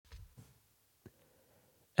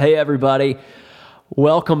Hey everybody,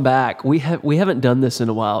 welcome back. We haven't done this in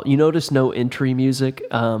a while. You notice no entry music,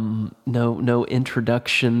 no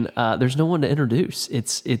introduction. There's no one to introduce.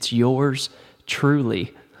 It's yours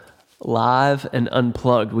truly, live and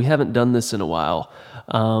unplugged. We haven't done this in a while,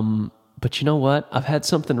 but you know what? I've had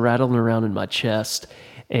something rattling around in my chest,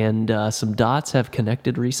 and some dots have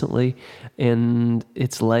connected recently. And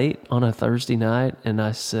it's late on a Thursday night, and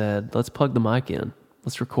I said, "Let's plug the mic in.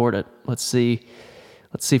 Let's record it. Let's see."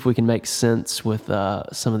 Let's see if we can make sense with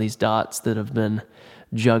some of these dots that have been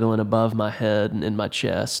juggling above my head and in my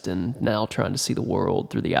chest, and now trying to see the world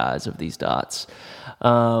through the eyes of these dots.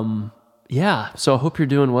 So I hope you're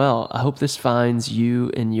doing well. I hope this finds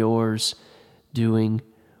you and yours doing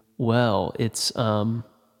well. This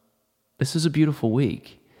is a beautiful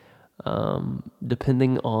week.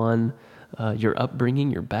 Depending on your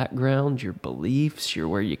upbringing, your background, your beliefs,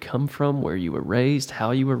 where you come from, where you were raised,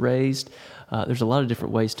 how you were raised. There's a lot of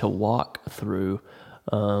different ways to walk through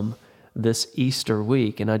this Easter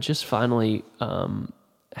week. And I just finally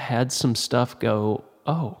had some stuff go,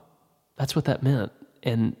 oh, that's what that meant.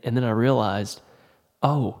 And then I realized,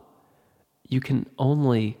 oh, you can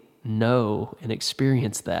only know and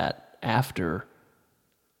experience that after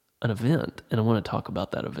an event. And I want to talk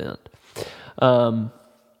about that event.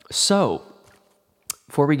 So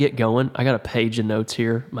before we get going, I got a page of notes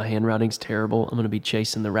here. My handwriting's terrible. I'm going to be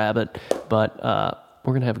chasing the rabbit, but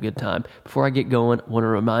we're going to have a good time. Before I get going, I want to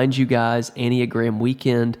remind you guys, Enneagram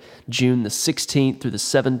Weekend, June the 16th through the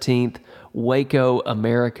 17th, Waco,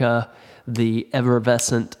 America. The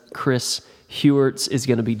effervescent Chris Hewerts is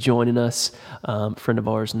going to be joining us. A friend of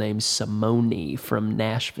ours named Simone from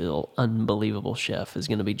Nashville, unbelievable chef, is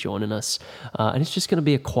going to be joining us. And it's just going to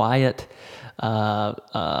be a quiet,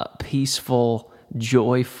 peaceful,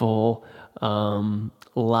 joyful,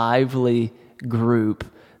 lively group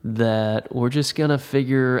that we're just going to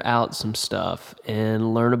figure out some stuff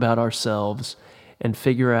and learn about ourselves and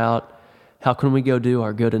figure out how can we go do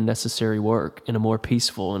our good and necessary work in a more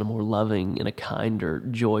peaceful and a more loving and a kinder,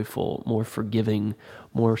 joyful, more forgiving,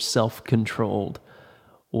 more self-controlled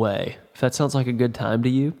way. If that sounds like a good time to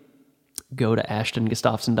you, go to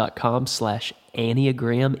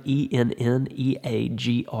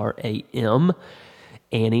ashtongustafson.com/Enneagram, Enneagram.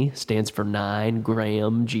 Annie stands for 9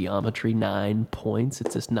 gram geometry, 9 points.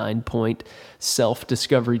 It's this 9-point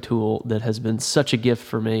self-discovery tool that has been such a gift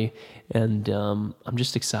for me. And I'm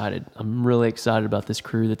just excited. I'm really excited about this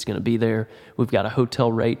crew that's going to be there. We've got a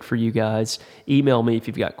hotel rate for you guys. Email me if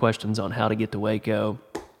you've got questions on how to get to Waco.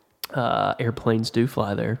 Airplanes do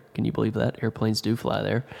fly there. Can you believe that? Airplanes do fly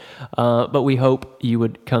there. But we hope you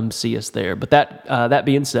would come see us there. But that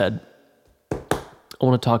being said, I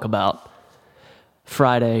want to talk about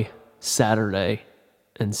Friday, Saturday,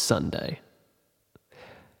 and Sunday.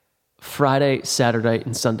 Friday, Saturday,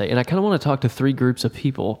 and Sunday. And I kind of want to talk to three groups of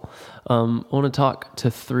people. I want to talk to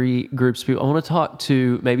three groups of people. I want to talk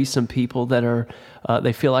to maybe some people that are,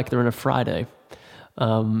 they feel like they're in a Friday.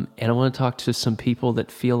 And I want to talk to some people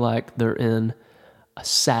that feel like they're in a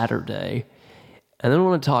Saturday. And then I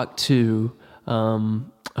want to talk to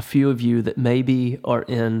a few of you that maybe are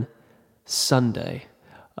in Sunday.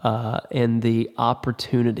 And the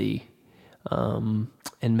opportunity, and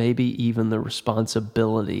maybe even the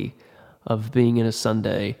responsibility of being in a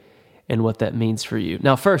Sunday and what that means for you.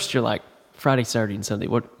 Now, first, you're like, Friday, Saturday, and Sunday.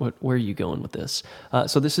 Where are you going with this?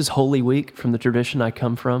 So this is Holy Week from the tradition I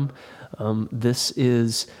come from. This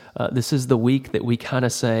is the week that we kind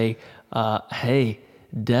of say, hey,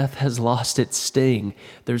 death has lost its sting.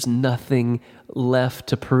 There's nothing left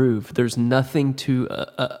to prove. There's nothing to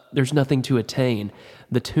attain.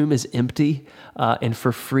 The tomb is empty, and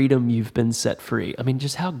for freedom you've been set free. I mean,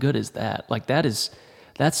 just how good is that? Like that's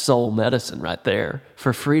soul medicine right there.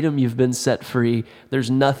 For freedom you've been set free.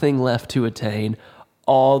 There's nothing left to attain.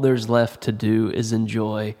 All there's left to do is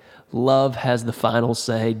enjoy. Love has the final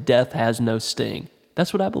say. Death has no sting.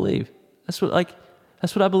 That's what I believe. That's what I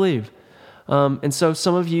believe. And so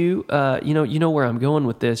some of you, you know where I'm going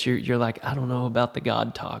with this. You're like, I don't know about the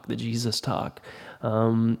God talk, the Jesus talk.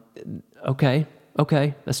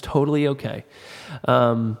 Okay, that's totally okay.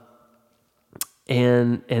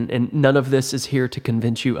 And none of this is here to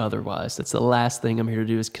convince you otherwise. That's the last thing I'm here to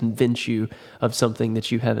do, is convince you of something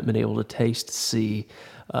that you haven't been able to taste, see,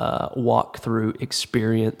 walk through,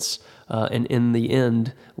 experience, and in the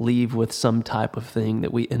end, leave with some type of thing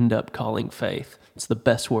that we end up calling faith. It's the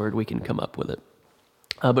best word we can come up with it.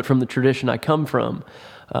 But from the tradition I come from,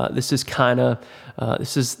 this is kind of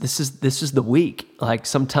this is the week. Like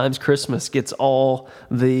sometimes Christmas gets all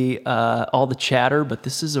the chatter, but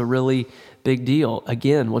this is a really big deal.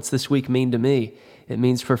 Again, what's this week mean to me? It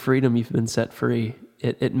means for freedom you've been set free.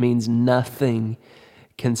 It means nothing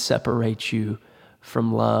can separate you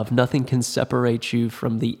from love. Nothing can separate you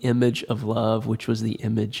from the image of love, which was the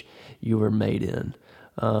image you were made in.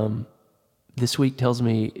 This week tells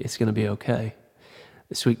me it's going to be okay.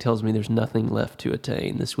 This week tells me there's nothing left to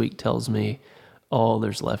attain. This week tells me all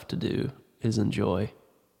there's left to do is enjoy.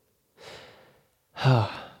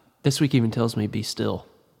 This week even tells me be still.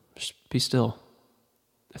 Just be still.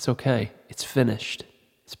 It's okay. It's finished.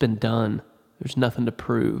 It's been done. There's nothing to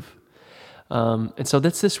prove. And so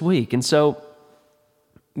that's this week. And so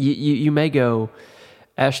you may go,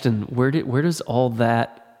 Ashton, where does all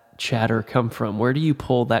that chatter come from? Where do you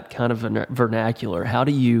pull that kind of vernacular? How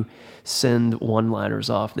do you send one-liners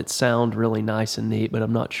off that sound really nice and neat, but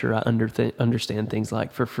I'm not sure I understand things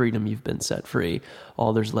like, for freedom you've been set free.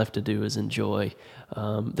 All there's left to do is enjoy.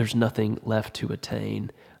 There's nothing left to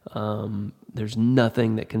attain. There's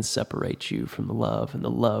nothing that can separate you from the love, and the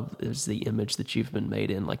love is the image that you've been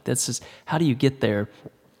made in. Like, this is, how do you get there?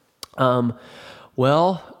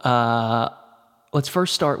 Let's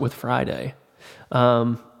first start with Friday.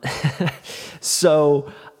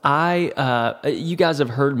 So you guys have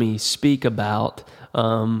heard me speak about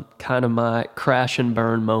kind of my crash and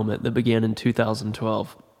burn moment that began in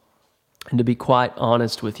 2012. And to be quite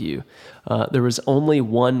honest with you, there was only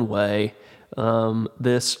one way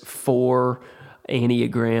this 4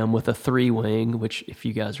 Enneagram with a 3-wing, which if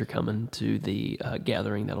you guys are coming to the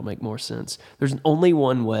gathering, that'll make more sense. There's only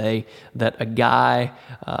one way that a guy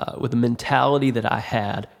with the mentality that I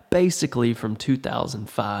had, basically from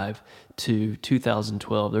 2005 to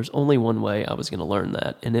 2012, there's only one way I was going to learn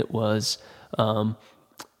that, and it was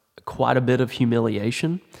quite a bit of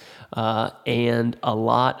humiliation and a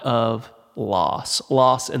lot of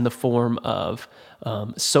loss in the form of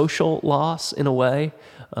social loss in a way,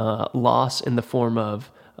 loss in the form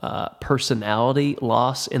of personality,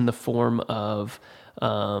 loss in the form of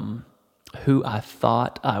who I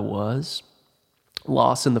thought I was,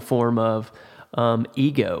 loss in the form of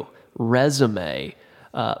ego, resume,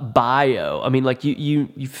 bio. I mean, like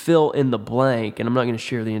you fill in the blank, and I'm not going to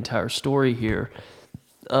share the entire story here.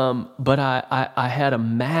 But I had a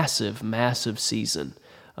massive season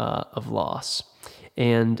of loss.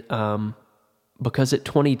 And because at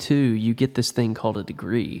 22, you get this thing called a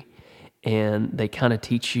degree, and they kind of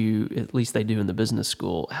teach you, at least they do in the business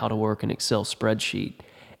school, how to work an Excel spreadsheet.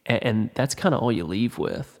 And that's kind of all you leave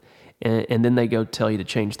with. And then they go tell you to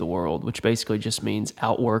change the world, which basically just means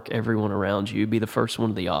outwork everyone around you, be the first one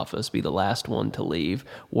to the office, be the last one to leave,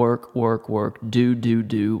 work,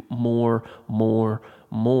 do, more.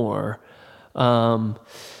 And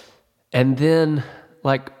then,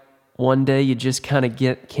 like, one day you just kind of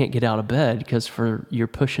can't get out of bed because you're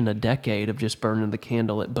pushing a decade of just burning the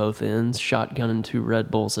candle at both ends, shotgunning 2 Red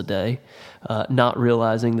Bulls a day, not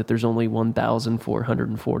realizing that there's only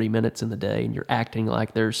 1,440 minutes in the day, and you're acting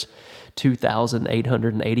like there's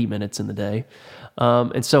 2,880 minutes in the day.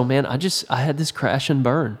 And so, man, I had this crash and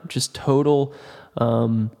burn, just total,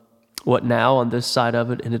 what now on this side of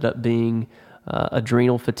it ended up being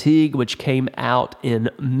adrenal fatigue, which came out in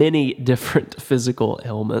many different physical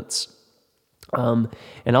ailments. And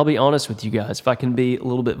I'll be honest with you guys, if I can be a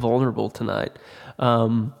little bit vulnerable tonight,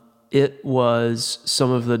 it was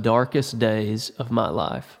some of the darkest days of my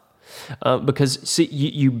life. Because, see,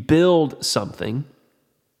 you build something,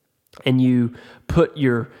 and you put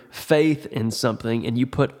your faith in something, and you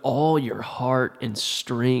put all your heart and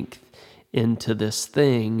strength into this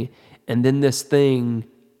thing, and then this thing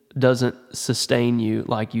doesn't sustain you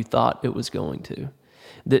like you thought it was going to.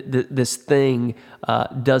 This thing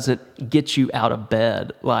doesn't get you out of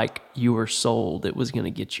bed like you were sold it was going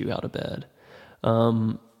to get you out of bed.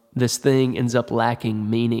 This thing ends up lacking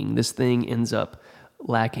meaning. This thing ends up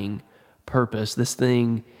lacking purpose. This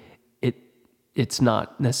thing, it's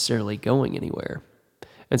not necessarily going anywhere.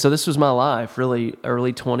 And so this was my life, really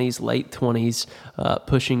early 20s, late 20s,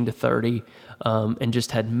 pushing to 30, and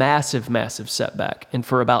just had massive setback. And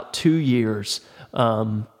for about 2 years,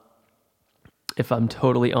 if I'm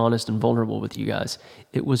totally honest and vulnerable with you guys,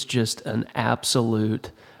 it was just an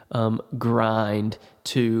absolute grind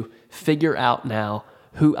to figure out now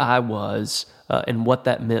who I was and what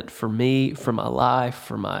that meant for me, for my life,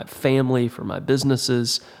 for my family, for my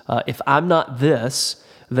businesses. If I'm not this,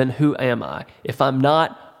 then who am I? If I'm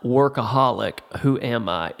not workaholic, who am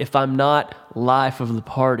I? If I'm not life of the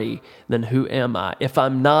party, then who am I? If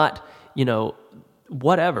I'm not,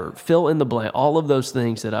 whatever, fill in the blank, all of those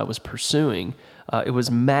things that I was pursuing, it was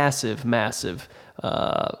massive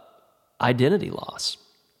identity loss.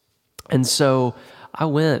 And so I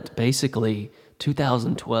went basically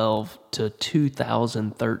 2012 to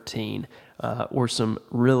 2013 were some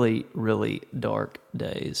really, really dark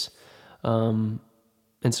days. And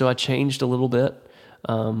so I changed a little bit,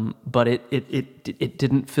 but it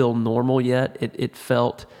didn't feel normal yet. It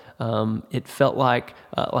felt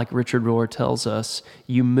like Richard Rohr tells us,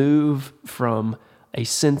 you move from a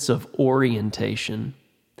sense of orientation,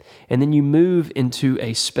 and then you move into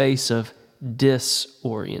a space of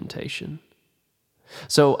disorientation.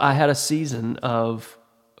 So I had a season of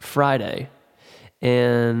Friday,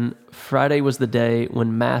 and Friday was the day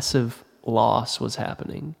when massive loss was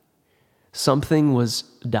happening. Something was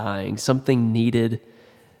dying. Something needed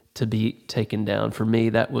to be taken down. For me,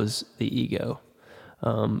 that was the ego.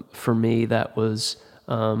 For me, that was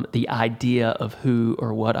the idea of who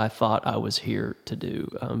or what I thought I was here to do.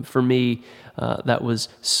 For me, that was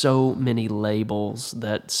so many labels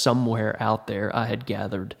that somewhere out there I had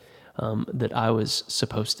gathered that I was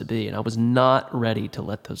supposed to be. And I was not ready to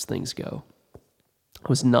let those things go. I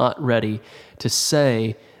was not ready to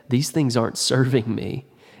say, these things aren't serving me.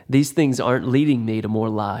 These things aren't leading me to more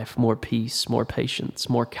life, more peace, more patience,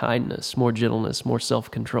 more kindness, more gentleness, more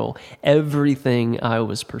self-control. Everything I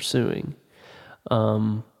was pursuing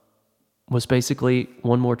was basically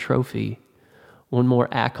one more trophy, one more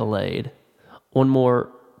accolade, one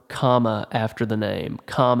more comma after the name,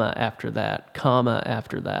 comma after that, comma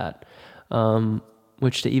after that,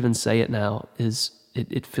 which to even say it now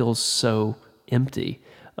it feels so empty.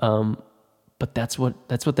 But that's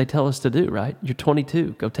what they tell us to do, right? You're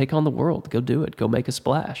 22, go take on the world, go do it, go make a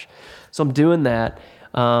splash. So I'm doing that,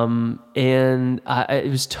 and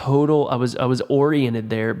it was total. I was oriented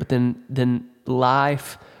there, but then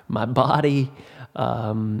life, my body,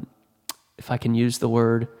 if I can use the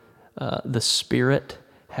word, the spirit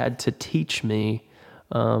had to teach me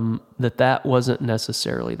that wasn't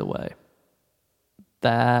necessarily the way.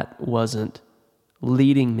 That wasn't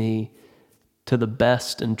leading me to the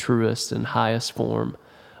best and truest and highest form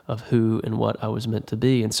of who and what I was meant to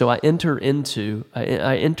be. And so I enter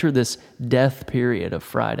this death period of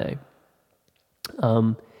Friday,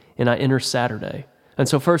 and I enter Saturday. And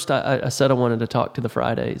so first I said I wanted to talk to the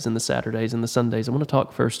Fridays and the Saturdays and the Sundays. I want to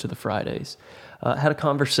talk first to the Fridays. I had a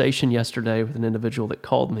conversation yesterday with an individual that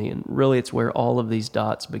called me, and really it's where all of these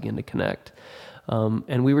dots begin to connect.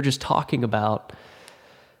 And we were just talking about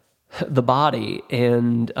the body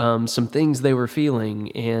and some things they were feeling,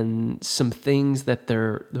 and some things that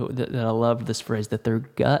I loved this phrase, that their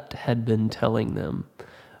gut had been telling them.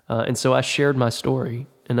 And so I shared my story,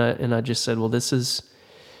 and I just said, well, this was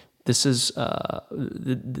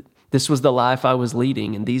the life I was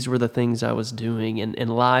leading, and these were the things I was doing,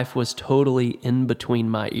 and life was totally in between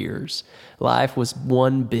my ears. Life was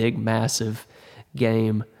one big, massive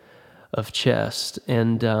game of chess,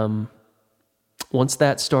 and once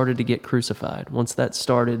that started to get crucified, once that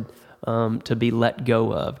started to be let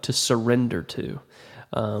go of, to surrender to,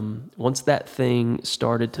 once that thing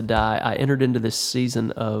started to die, I entered into this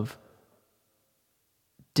season of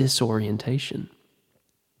disorientation.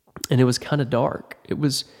 And it was kind of dark. It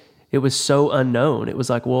was so unknown. It was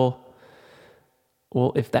like, well,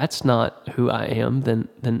 if that's not who I am,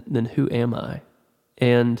 then who am I?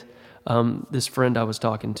 And this friend I was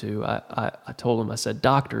talking to, I told him, I said,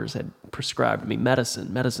 doctors had prescribed me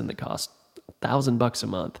medicine that cost $1,000 a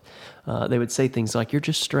month. They would say things like, you're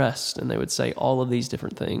just stressed. And they would say all of these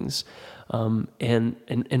different things. And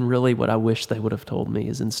really what I wish they would have told me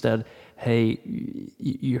is, instead, hey,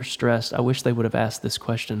 you're stressed. I wish they would have asked this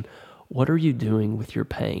question: what are you doing with your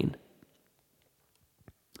pain?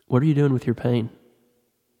 What are you doing with your pain?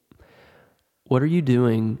 What are you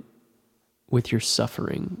doing with your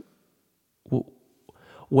suffering?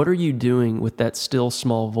 What are you doing with that still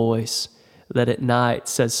small voice that at night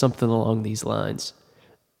says something along these lines?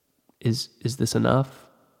 Is this enough?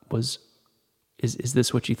 Is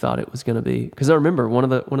this what you thought it was going to be? Because I remember one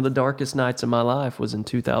of the darkest nights of my life was in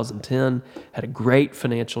 2010. Had a great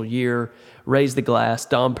financial year. Raised the glass.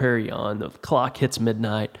 Dom Perignon. The clock hits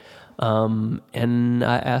midnight, and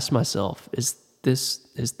I asked myself, is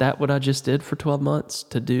that what I just did for 12 months?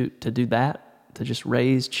 To do that? To just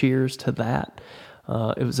raise cheers to that?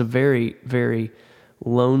 It was a very, very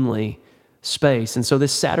lonely space. And so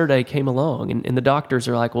this Saturday came along, and the doctors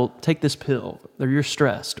are like, well, take this pill, or you're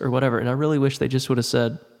stressed, or whatever. And I really wish they just would have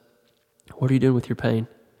said, what are you doing with your pain?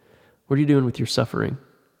 What are you doing with your suffering?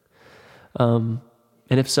 And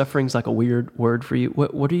if suffering's like a weird word for you,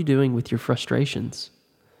 what are you doing with your frustrations?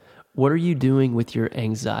 What are you doing with your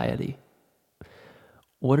anxiety?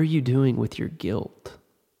 What are you doing with your guilt?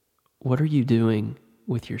 What are you doing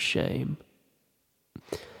with your shame?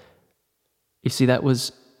 You see, that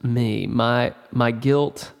was me. My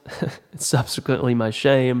guilt, and subsequently my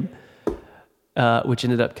shame, which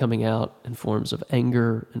ended up coming out in forms of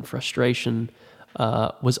anger and frustration,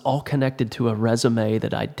 was all connected to a resume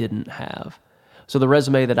that I didn't have. So the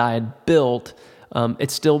resume that I had built,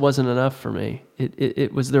 it still wasn't enough for me.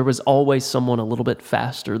 There was always someone a little bit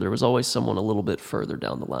faster. There was always someone a little bit further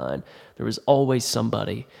down the line. There was always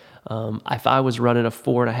somebody. If I was running a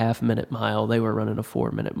 4.5 minute mile, they were running a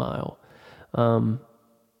 4-minute mile. And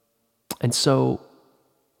so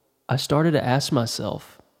I started to ask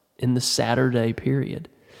myself in the Saturday period,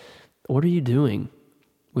 what are you doing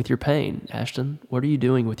with your pain, Ashton? What are you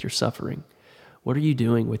doing with your suffering? What are you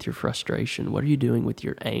doing with your frustration? What are you doing with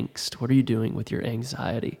your angst? What are you doing with your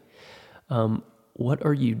anxiety? What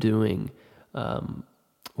are you doing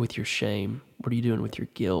with your shame? What are you doing with your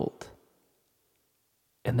guilt?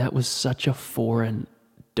 And that was such a foreign,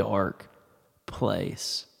 dark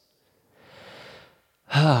place.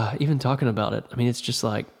 Even talking about it, I mean, it's just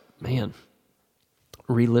like, man,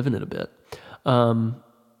 reliving it a bit.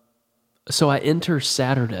 So I enter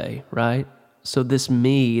Saturday, right? So this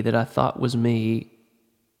me that I thought was me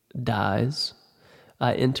dies.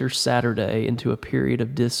 I enter Saturday into a period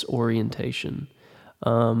of disorientation.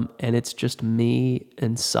 And it's just me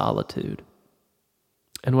and solitude.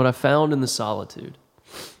 And what I found in the solitude,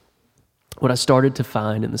 what I started to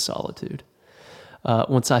find in the solitude,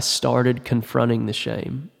 once I started confronting the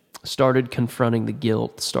shame, started confronting the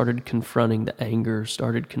guilt, started confronting the anger,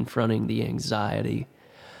 started confronting the anxiety,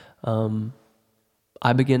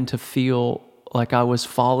 I began to feel like I was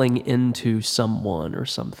falling into someone or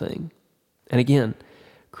something. And again,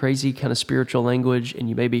 crazy kind of spiritual language, and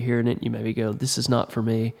you may be hearing it, and you maybe go, this is not for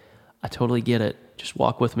me. I totally get it. Just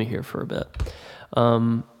walk with me here for a bit.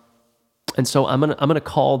 And so I'm gonna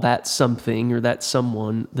call that something or that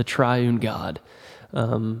someone the triune God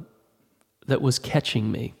that was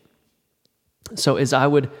catching me. So as I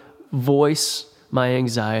would voice my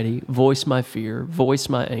anxiety, voice my fear, voice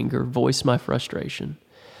my anger, voice my frustration,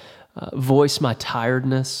 voice my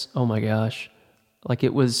tiredness, oh my gosh, like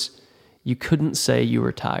it was, you couldn't say you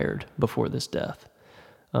were tired before this death.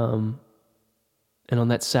 And on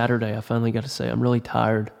that Saturday, I finally got to say, I'm really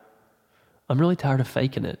tired. I'm really tired of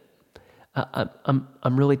faking it. I'm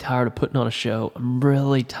really tired of putting on a show. I'm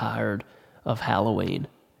really tired of Halloween.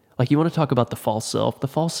 Like, you want to talk about the false self? The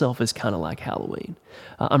false self is kind of like Halloween.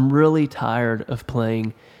 I'm really tired of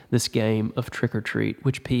playing this game of trick or treat,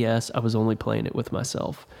 which P.S., I was only playing it with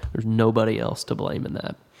myself. There's nobody else to blame in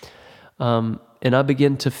that. And I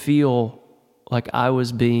began to feel like I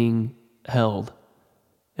was being held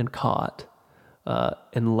and caught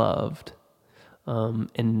and loved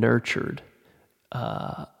and nurtured.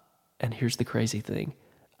 And here's the crazy thing.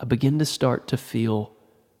 I begin to start to feel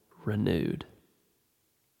renewed.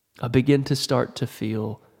 I begin to start to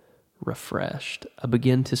feel refreshed. I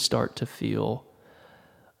begin to start to feel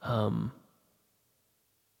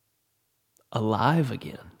alive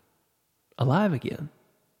again. Alive again.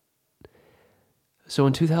 So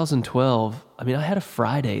in 2012, I mean, I had a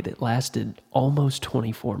Friday that lasted almost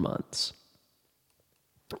 24 months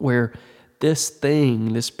where this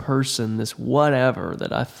thing, this person, this whatever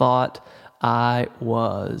that I thought I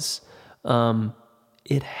was,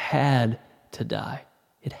 it had to die.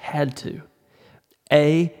 It had to.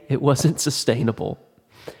 A, it wasn't sustainable.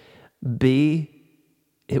 B,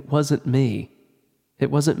 it wasn't me.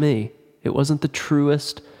 It wasn't me. It wasn't the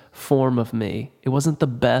truest form of me. It wasn't the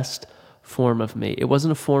best form of me. It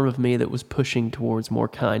wasn't a form of me that was pushing towards more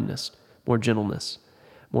kindness, more gentleness,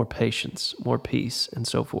 more patience, more peace, and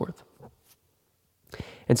so forth.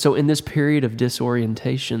 And so in this period of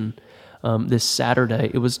disorientation, this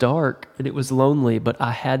Saturday, it was dark and it was lonely, but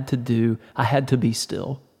I had to be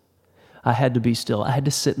still. I had to be still. I had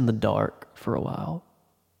to sit in the dark for a while.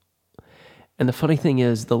 And the funny thing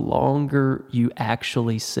is, the longer you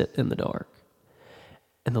actually sit in the dark,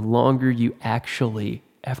 and the longer you actually,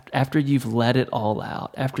 after you've let it all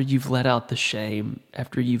out, after you've let out the shame,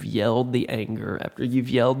 after you've yelled the anger, after you've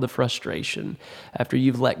yelled the frustration, after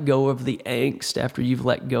you've let go of the angst, after you've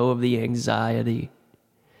let go of the anxiety,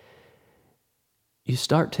 you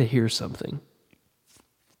start to hear something.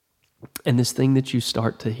 And this thing that you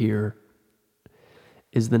start to hear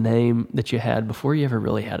is the name that you had before you ever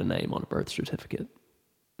really had a name on a birth certificate.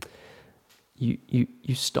 You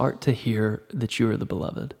start to hear that you are the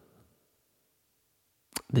beloved,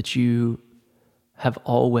 that you have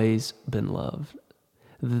always been loved,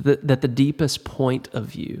 that the deepest point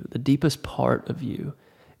of you, the deepest part of you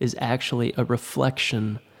is actually a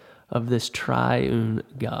reflection of this triune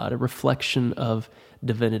God, a reflection of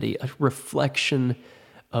divinity, a reflection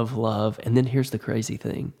of love. And then here's the crazy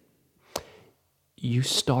thing. You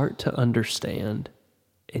start to understand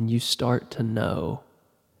and you start to know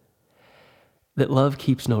that love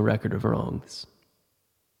keeps no record of wrongs,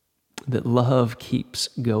 that love keeps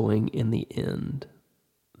going in the end,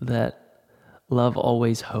 that love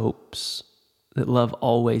always hopes, that love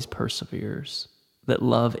always perseveres, that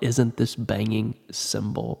love isn't this banging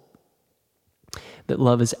cymbal, that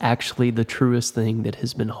love is actually the truest thing that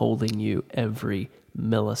has been holding you every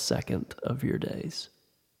millisecond of your days.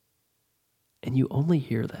 And you only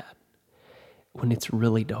hear that when it's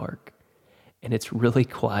really dark and it's really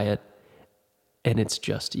quiet and it's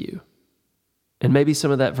just you. And maybe some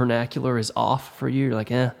of that vernacular is off for you. You're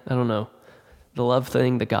like, I don't know. The love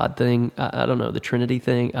thing, the God thing, I don't know. The Trinity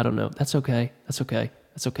thing, I don't know. That's okay. That's okay.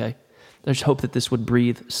 That's okay. I just hope that this would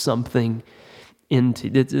breathe something into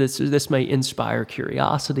this. This may inspire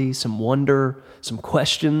curiosity, some wonder, some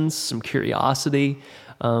questions, some curiosity.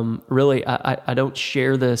 Really, I don't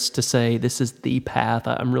share this to say this is the path.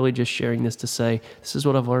 I'm really just sharing this to say this is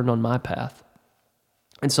what I've learned on my path.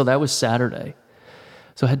 And so that was Saturday.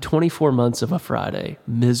 So I had 24 months of a Friday,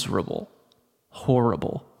 miserable,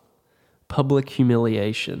 horrible, public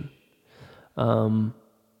humiliation,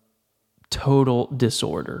 total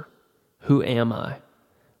disorder. Who am I?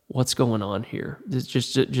 What's going on here? It's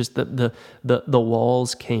just the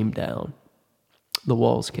walls came down. The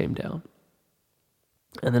walls came down.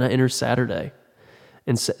 And then I entered Saturday.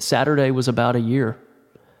 And Saturday was about a year.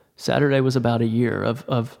 Saturday was about a year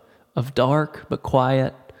of dark but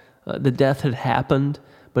quiet. The death had happened,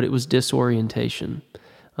 but it was disorientation.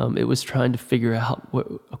 It was trying to figure out,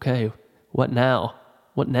 what now?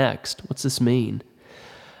 What next? What's this mean?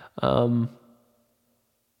 And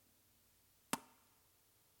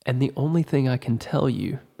the only thing I can tell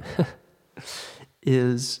you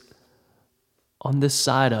is on this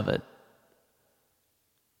side of it,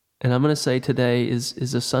 and I'm going to say today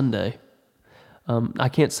is a Sunday. I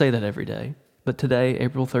can't say that every day, but today,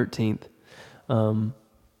 April 13th,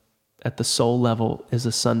 at the soul level is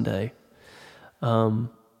a Sunday. I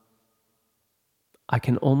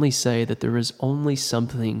can only say that there is only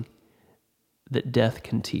something that death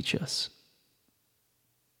can teach us.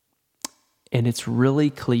 And it's really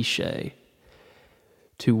cliche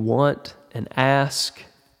to want and ask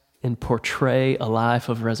and portray a life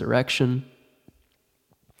of resurrection,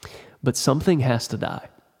 but something has to die.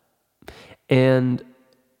 And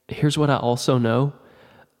here's what I also know.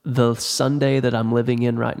 The Sunday that I'm living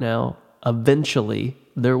in right now, eventually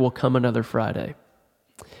there will come another Friday.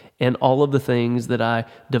 And all of the things that I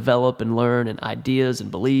develop and learn and ideas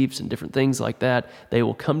and beliefs and different things like that, they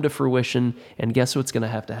will come to fruition. And guess what's going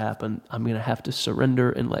to happen? I'm going to have to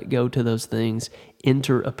surrender and let go to those things,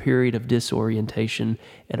 enter a period of disorientation,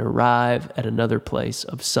 and arrive at another place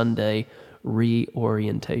of Sunday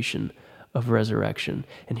reorientation, of resurrection.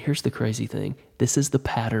 And here's the crazy thing. This is the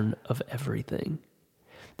pattern of everything.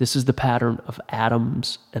 This is the pattern of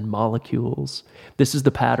atoms and molecules. This is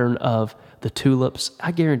the pattern of the tulips.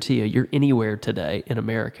 I guarantee you're anywhere today in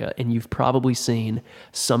America and you've probably seen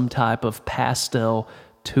some type of pastel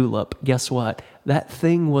tulip. Guess what? That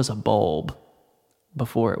thing was a bulb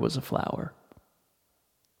before it was a flower.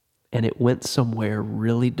 And it went somewhere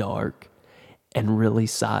really dark and really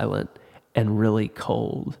silent and really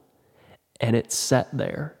cold. And it sat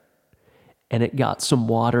there and it got some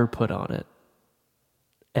water put on it.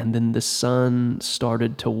 And then the sun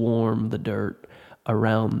started to warm the dirt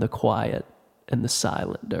around the quiet and the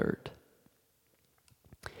silent dirt.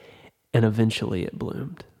 And eventually it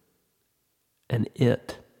bloomed. And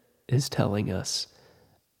it is telling us,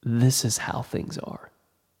 this is how things are.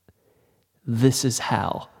 This is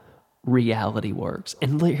how reality works.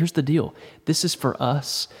 And here's the deal. This is for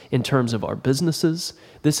us in terms of our businesses.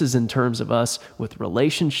 This is in terms of us with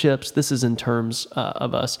relationships. This is in terms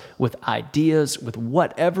of us with ideas, with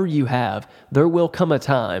whatever you have. There will come a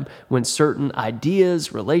time when certain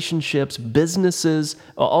ideas, relationships, businesses,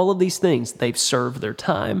 all of these things, they've served their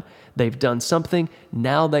time. They've done something.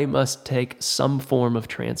 Now they must take some form of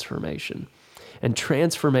transformation. And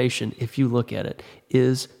transformation, if you look at it,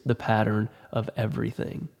 is the pattern of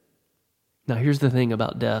everything. Now, here's the thing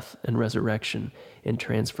about death and resurrection and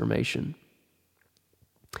transformation.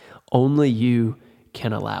 Only you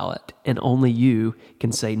can allow it, and only you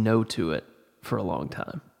can say no to it for a long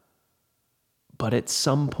time. But at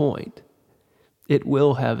some point, it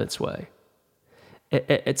will have its way.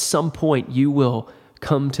 At some point, you will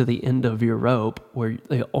come to the end of your rope where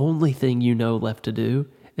the only thing you know left to do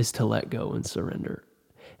is to let go and surrender.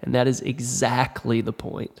 And that is exactly the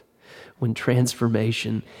point when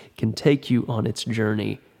transformation can take you on its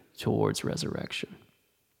journey towards resurrection.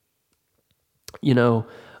 You know,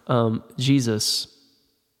 Jesus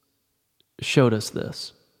showed us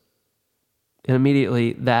this. And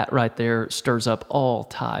immediately that right there stirs up all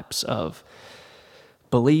types of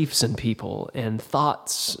beliefs in people and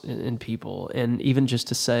thoughts in people, and even just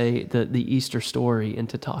to say the Easter story and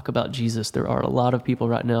to talk about Jesus. There are a lot of people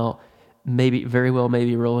right now, maybe very well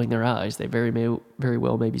maybe rolling their eyes. They very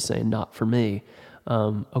well maybe saying, not for me.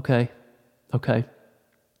 Okay. I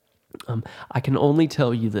can only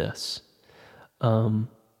tell you this, that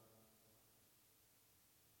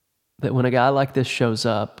when a guy like this shows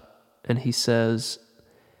up and he says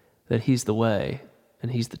that he's the way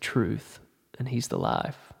and he's the truth and he's the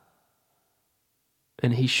life,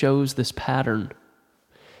 and he shows this pattern,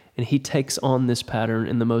 and he takes on this pattern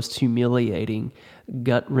in the most humiliating,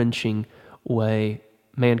 gut-wrenching way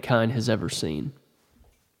mankind has ever seen,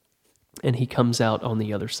 and he comes out on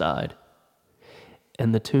the other side,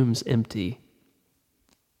 and the tomb's empty,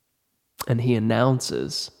 and he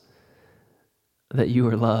announces that you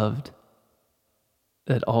are loved,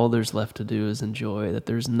 that all there's left to do is enjoy, that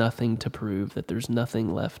there's nothing to prove, that there's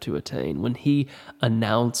nothing left to attain. When he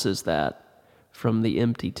announces that from the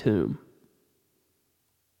empty tomb,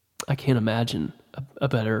 I can't imagine a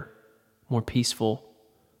better, more peaceful,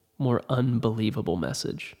 more unbelievable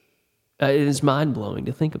message. It is mind-blowing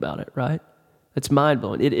to think about it, right? It's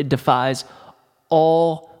mind-blowing. It defies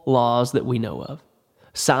all laws that we know of.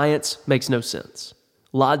 Science makes no sense.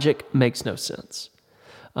 Logic makes no sense.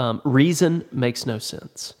 Reason makes no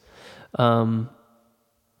sense. But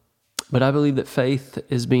I believe that faith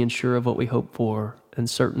is being sure of what we hope for and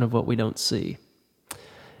certain of what we don't see.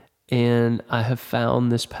 And I have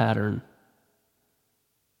found this pattern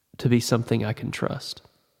to be something I can trust.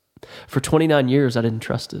 For 29 years, I didn't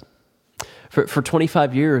trust it. For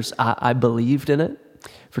 25 years, I believed in it.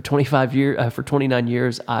 For 29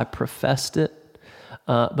 years, I professed it.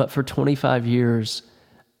 But for 25 years,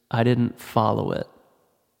 I didn't follow it.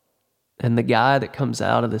 And the guy that comes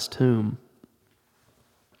out of this tomb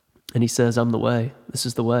and he says, I'm the way, this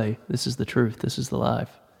is the truth, this is the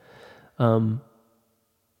life.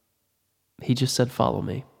 He just said, follow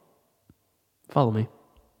me. Follow me.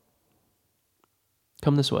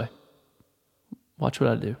 Come this way. Watch what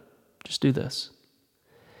I do. Just do this.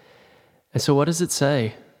 And so what does it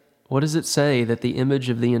say? What does it say that the image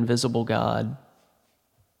of the invisible God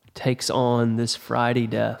takes on this Friday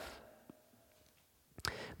death?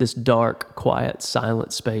 This dark, quiet,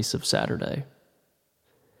 silent space of Saturday.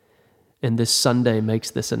 And this Sunday makes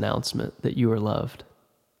this announcement that you are loved.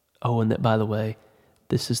 Oh, and that, by the way,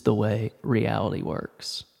 this is the way reality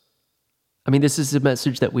works. I mean, this is a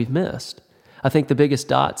message that we've missed. I think the biggest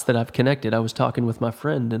dots that I've connected, I was talking with my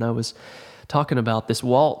friend and I was talking about this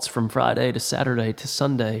waltz from Friday to Saturday to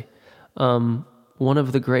Sunday. One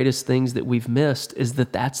of the greatest things that we've missed is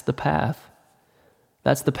that that's the path.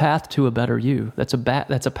 That's the path to a better you. That's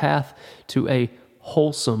a path to a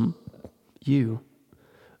wholesome you.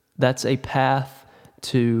 That's a path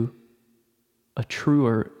to a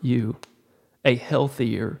truer you, a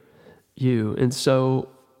healthier you. And so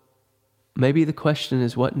maybe the question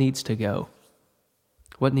is, what needs to go?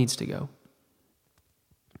 What needs to go?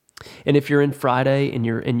 And if you're in Friday and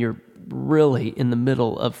you're really in the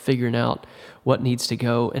middle of figuring out what needs to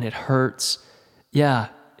go and it hurts, yeah,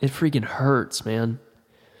 it freaking hurts, man.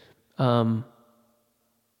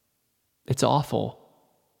 It's awful.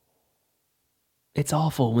 It's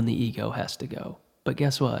awful when the ego has to go. But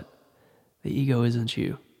guess what? The ego isn't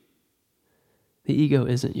you. The ego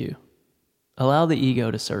isn't you. Allow the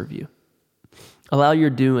ego to serve you. Allow your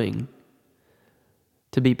doing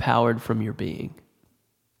to be powered from your being.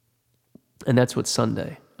 And that's what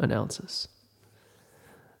Sunday announces.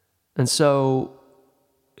 And so,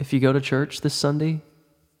 if you go to church this Sunday,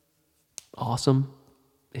 awesome.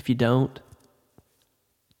 If you don't,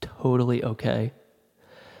 totally okay.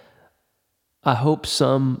 I hope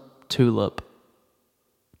some tulip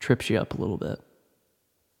trips you up a little bit.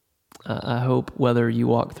 I hope whether you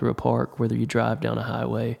walk through a park, whether you drive down a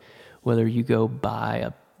highway, whether you go buy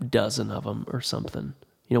a dozen of them or something.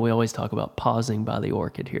 You know, we always talk about pausing by the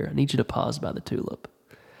orchid here. I need you to pause by the tulip.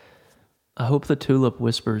 I hope the tulip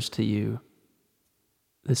whispers to you,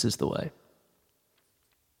 this is the way.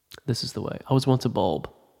 This is the way. I was once a bulb.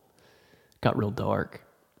 Got real dark.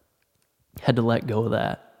 Had to let go of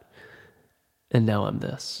that. And now I'm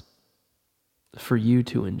this. For you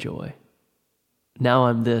to enjoy. Now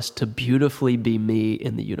I'm this to beautifully be me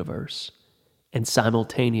in the universe. And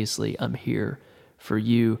simultaneously, I'm here for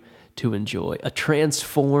you to enjoy. A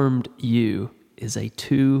transformed you is a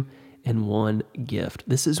 2-in-1 gift.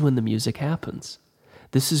 This is when the music happens.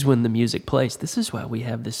 This is when the music plays. This is why we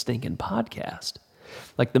have this stinking podcast.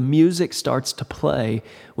 Like the music starts to play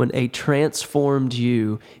when a transformed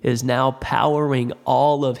you is now powering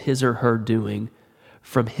all of his or her doing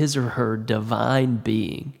from his or her divine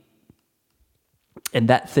being. And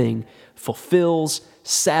that thing fulfills,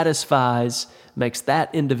 satisfies, makes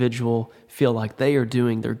that individual feel like they are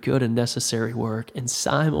doing their good and necessary work. And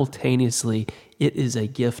simultaneously, it is a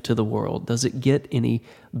gift to the world. Does it get any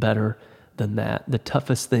better than that? The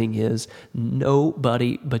toughest thing is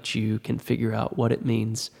nobody but you can figure out what it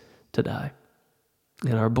means to die.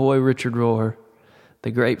 And our boy Richard Rohr,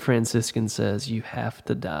 the great Franciscan, says you have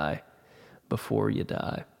to die before you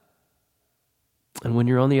die. And when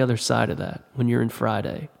you're on the other side of that, when you're in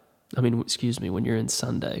when you're in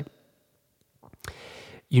Sunday,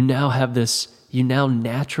 you now have this, you now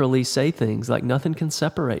naturally say things like, nothing can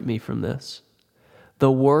separate me from this.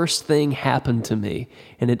 The worst thing happened to me,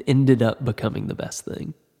 and it ended up becoming the best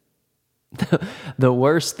thing. The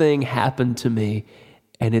worst thing happened to me,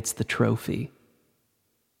 and it's the trophy.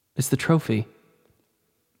 It's the trophy.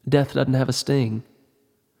 Death doesn't have a sting.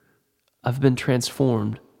 I've been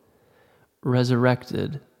transformed,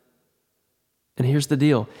 resurrected. And here's the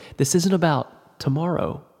deal. This isn't about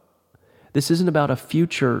tomorrow. This isn't about a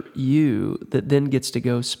future you that then gets to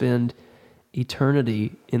go spend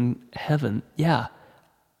eternity in heaven. Yeah,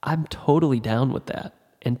 I'm totally down with that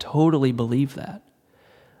and totally believe that.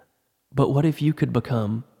 But what if you could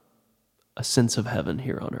become a sense of heaven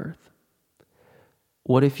here on earth?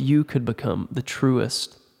 What if you could become the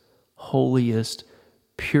truest, holiest,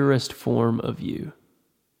 purest form of you?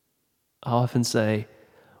 I often say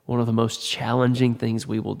one of the most challenging things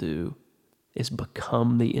we will do is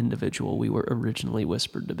become the individual we were originally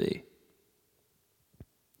whispered to be.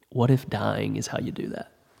 What if dying is how you do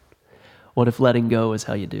that? What if letting go is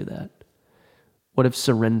how you do that? What if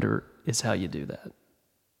surrender is how you do that?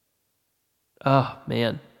 Oh,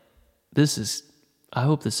 man. I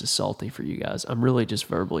hope this is salty for you guys. I'm really just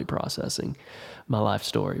verbally processing my life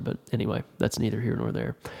story, but anyway, that's neither here nor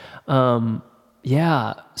there.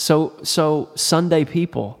 So Sunday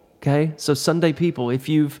people, okay? So Sunday people, if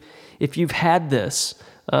you've had this,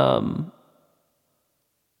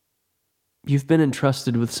 you've been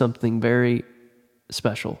entrusted with something very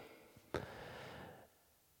special.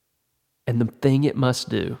 And the thing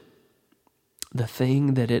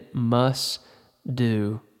that it must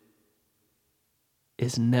do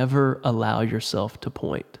is never allow yourself to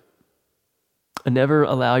point. And never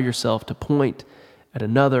allow yourself to point at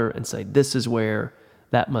another and say, this is where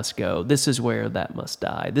that must go. This is where that must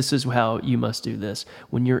die. This is how you must do this.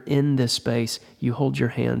 When you're in this space, you hold your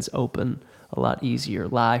hands open a lot easier.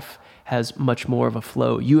 Life has much more of a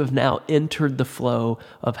flow. You have now entered the flow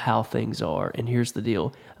of how things are. And here's the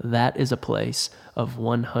deal. That is a place of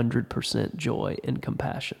 100% joy and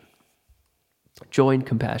compassion. Joy and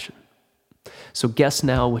compassion. So guess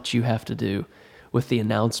now what you have to do with the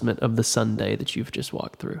announcement of the Sunday that you've just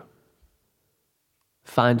walked through.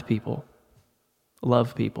 Find people.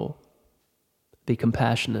 Love people. Be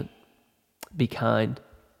compassionate. Be kind.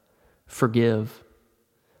 Forgive.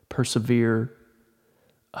 Persevere.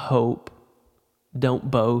 Hope. Don't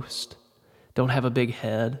boast. Don't have a big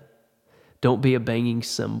head. Don't be a banging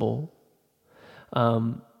cymbal.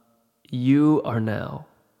 You are now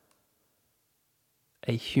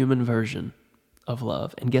a human version of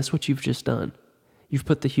love. And guess what you've just done? You've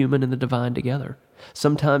put the human and the divine together.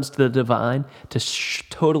 Sometimes the divine, to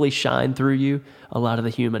totally shine through you, a lot of the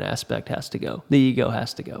human aspect has to go. The ego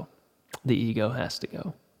has to go. The ego has to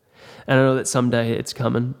go. And I know that someday it's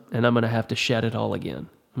coming, and I'm going to have to shed it all again.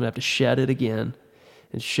 I'm going to have to shed it again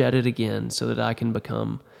and shed it again so that I can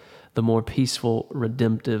become the more peaceful,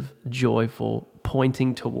 redemptive, joyful,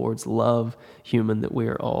 pointing towards love human that we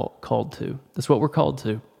are all called to. That's what we're called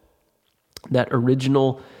to. That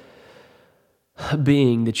original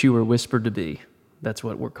being that you were whispered to be. That's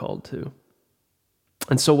what we're called to.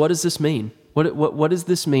 And so what does this mean? What does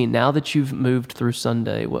this mean now that you've moved through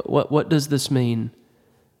Sunday? What does this mean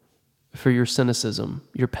for your cynicism,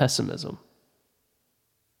 your pessimism,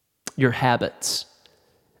 your habits,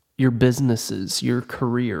 your businesses, your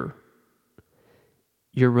career,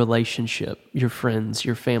 your relationship, your friends,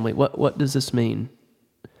 your family? What does this mean?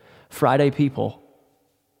 Friday people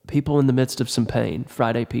in the midst of some pain,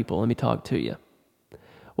 Friday people, let me talk to you.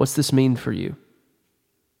 What's this mean for you?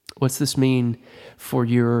 What's this mean for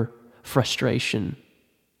your frustration,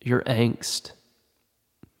 your angst?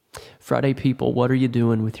 Friday people, what are you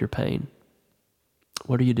doing with your pain?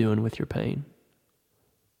 What are you doing with your pain?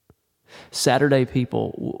 Saturday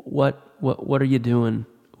people, what are you doing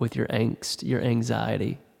with your angst, your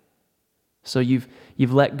anxiety? So you've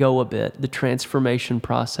let go a bit. The transformation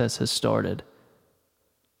process has started.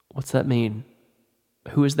 What's that mean?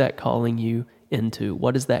 Who is that calling you into?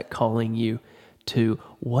 What is that calling you to?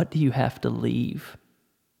 What do you have to leave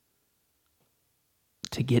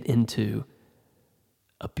to get into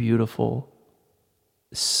a beautiful,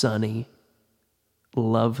 sunny,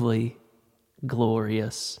 lovely,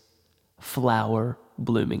 glorious, flower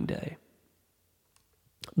blooming day.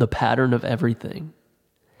 The pattern of everything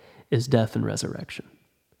is death and resurrection.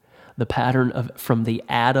 The pattern of from the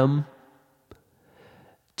atom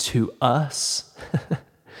to us,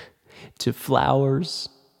 to flowers,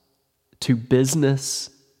 to business,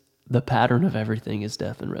 the pattern of everything is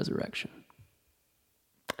death and resurrection.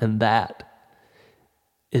 And that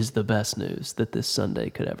is the best news that this Sunday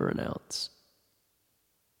could ever announce.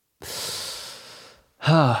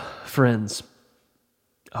 Friends,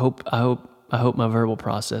 I hope my verbal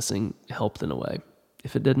processing helped in a way.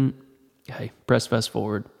 If it didn't, hey, press fast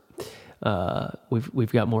forward.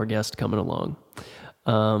 We've got more guests coming along.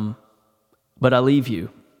 But I leave you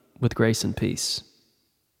with grace and peace.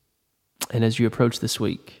 And as you approach this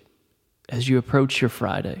week, as you approach your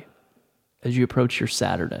Friday, as you approach your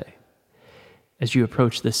Saturday, as you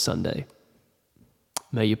approach this Sunday,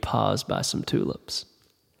 may you pause by some tulips,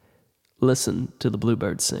 listen to the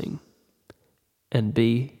bluebirds sing, and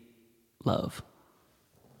be love.